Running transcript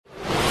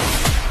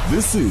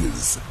This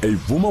is a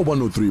Vuma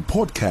 103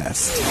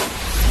 podcast.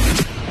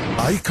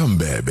 Ica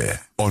Mbebe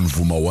on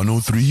Vuma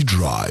 103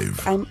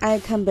 Drive. I'm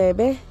Ica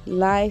Mbebe,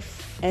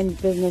 life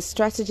and business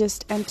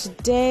strategist, and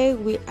today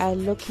we are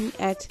looking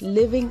at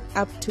living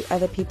up to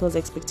other people's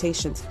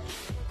expectations.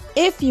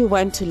 If you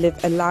want to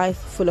live a life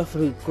full of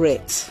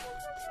regret,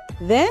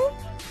 then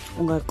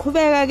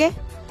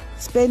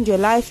spend your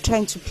life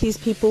trying to please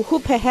people who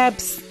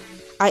perhaps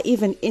are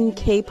even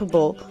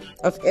incapable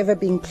of ever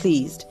being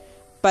pleased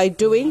by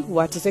doing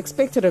what is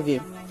expected of you.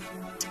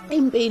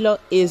 Impilo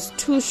is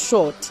too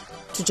short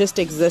to just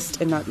exist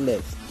and not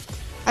live.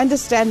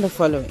 Understand the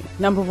following.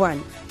 Number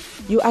one,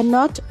 you are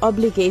not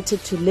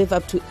obligated to live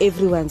up to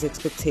everyone's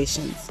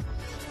expectations.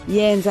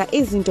 Yenza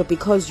izinto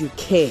because you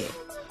care.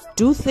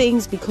 Do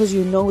things because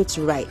you know it's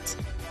right.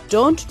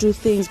 Don't do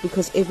things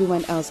because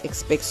everyone else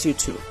expects you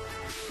to.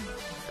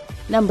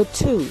 Number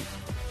two,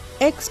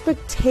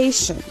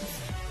 expectations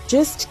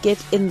just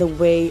get in the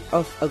way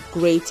of a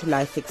great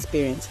life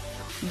experience.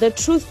 The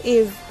truth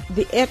is,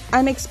 the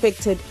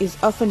unexpected is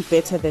often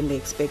better than the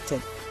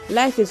expected.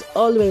 Life is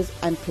always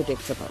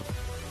unpredictable.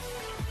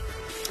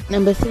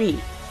 Number three,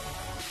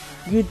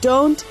 you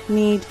don't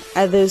need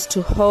others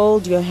to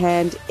hold your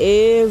hand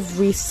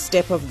every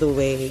step of the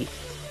way.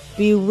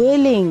 Be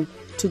willing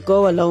to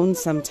go alone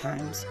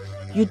sometimes.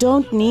 You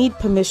don't need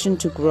permission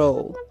to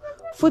grow.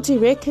 Futhi,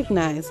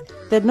 recognize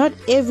that not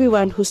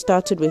everyone who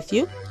started with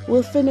you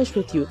will finish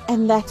with you,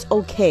 and that's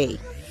okay.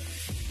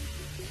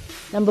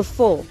 Number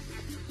four,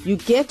 you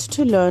get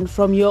to learn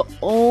from your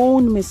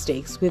own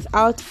mistakes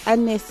without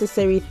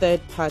unnecessary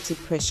third-party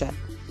pressure.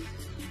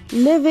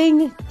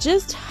 Living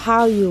just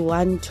how you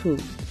want to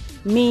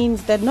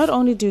means that not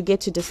only do you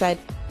get to decide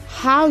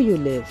how you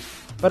live,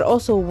 but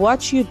also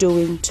what you're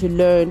doing to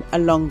learn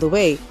along the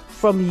way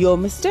from your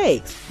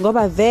mistakes.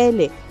 Ngoba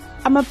vele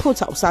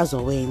amaphutha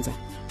usazowenza.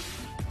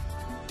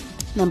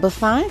 Number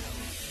five,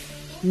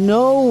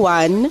 no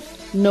one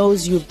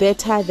knows you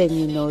better than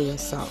you know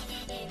yourself.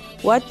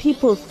 What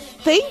people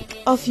think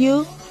of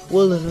you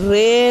will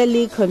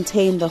rarely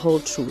contain the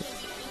whole truth.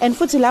 And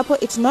futhi lapho,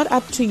 it's not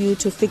up to you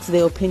to fix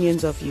their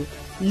opinions of you.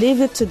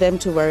 Leave it to them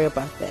to worry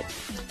about that.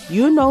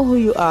 You know who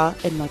you are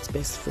and what's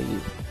best for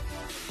you.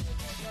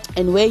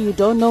 And where you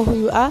don't know who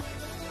you are,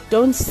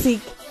 don't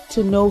seek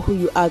to know who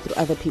you are through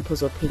other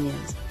people's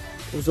opinions.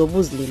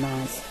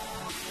 Uzobuzlimaza.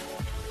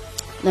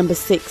 Number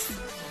six,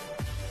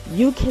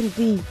 you can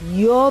be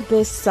your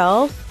best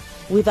self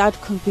without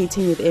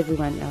competing with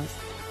everyone else.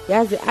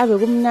 Yazi ave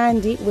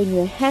kumnandi when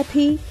you're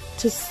happy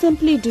to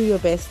simply do your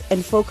best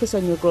and focus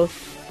on your growth.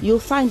 You'll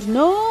find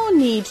no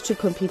need to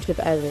compete with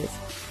others.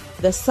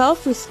 The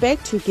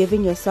self-respect you're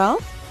giving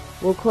yourself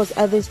will cause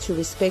others to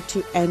respect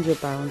you and your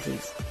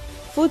boundaries.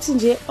 Futhi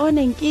nje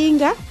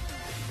onenkinga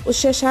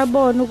ushesha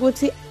bona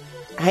ukuthi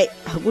hayi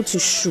akuthi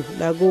shu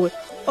la kuwe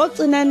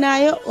ogcina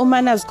nayo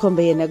uma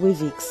nazikhombe yena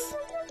kwiVix.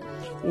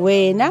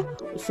 Wena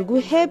usuku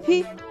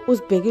happy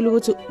uzibhekile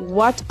ukuthi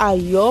what are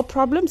your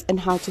problems and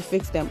how to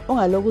fix them.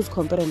 Ungaloku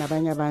uzicompare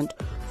nabanye abantu.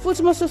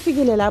 Futhi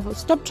masufikile lapho,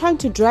 stop trying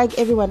to drag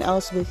everyone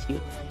else with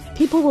you.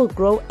 People will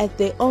grow at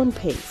their own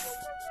pace.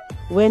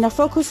 When I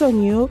focus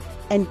on you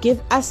and give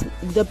us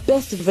the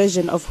best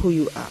version of who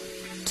you are.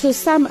 To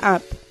sum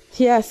up,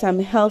 here are some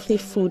healthy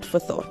food for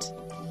thought.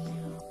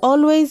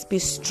 Always be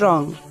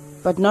strong,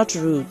 but not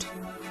rude.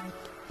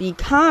 Be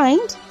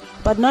kind,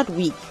 but not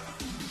weak.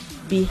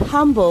 Be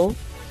humble,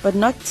 but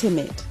not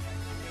timid.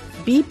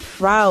 Be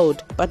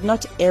proud, but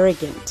not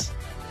arrogant.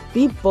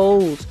 Be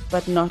bold,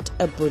 but not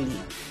a bully.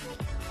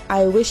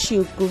 I wish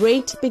you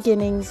great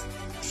beginnings,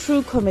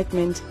 true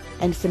commitment,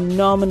 and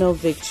phenomenal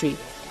victory.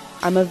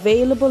 I'm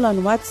available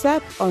on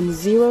WhatsApp on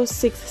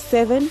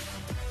 067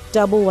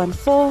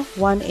 114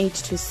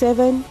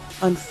 1827.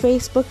 On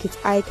Facebook, it's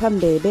Ica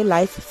Mbebe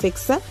Life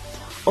Fixer.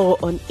 Or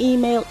on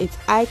email, it's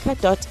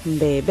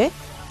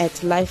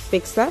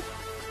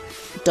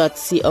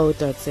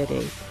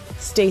ica.mbebe@lifefixer.co.za.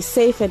 Stay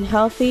safe and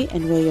healthy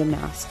and wear your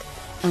mask.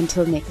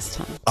 Until next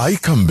time.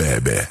 Ica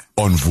Mbebe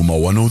on Vuma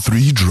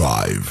 103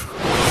 Drive.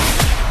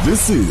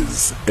 This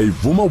is a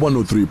Vuma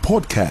 103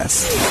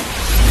 podcast.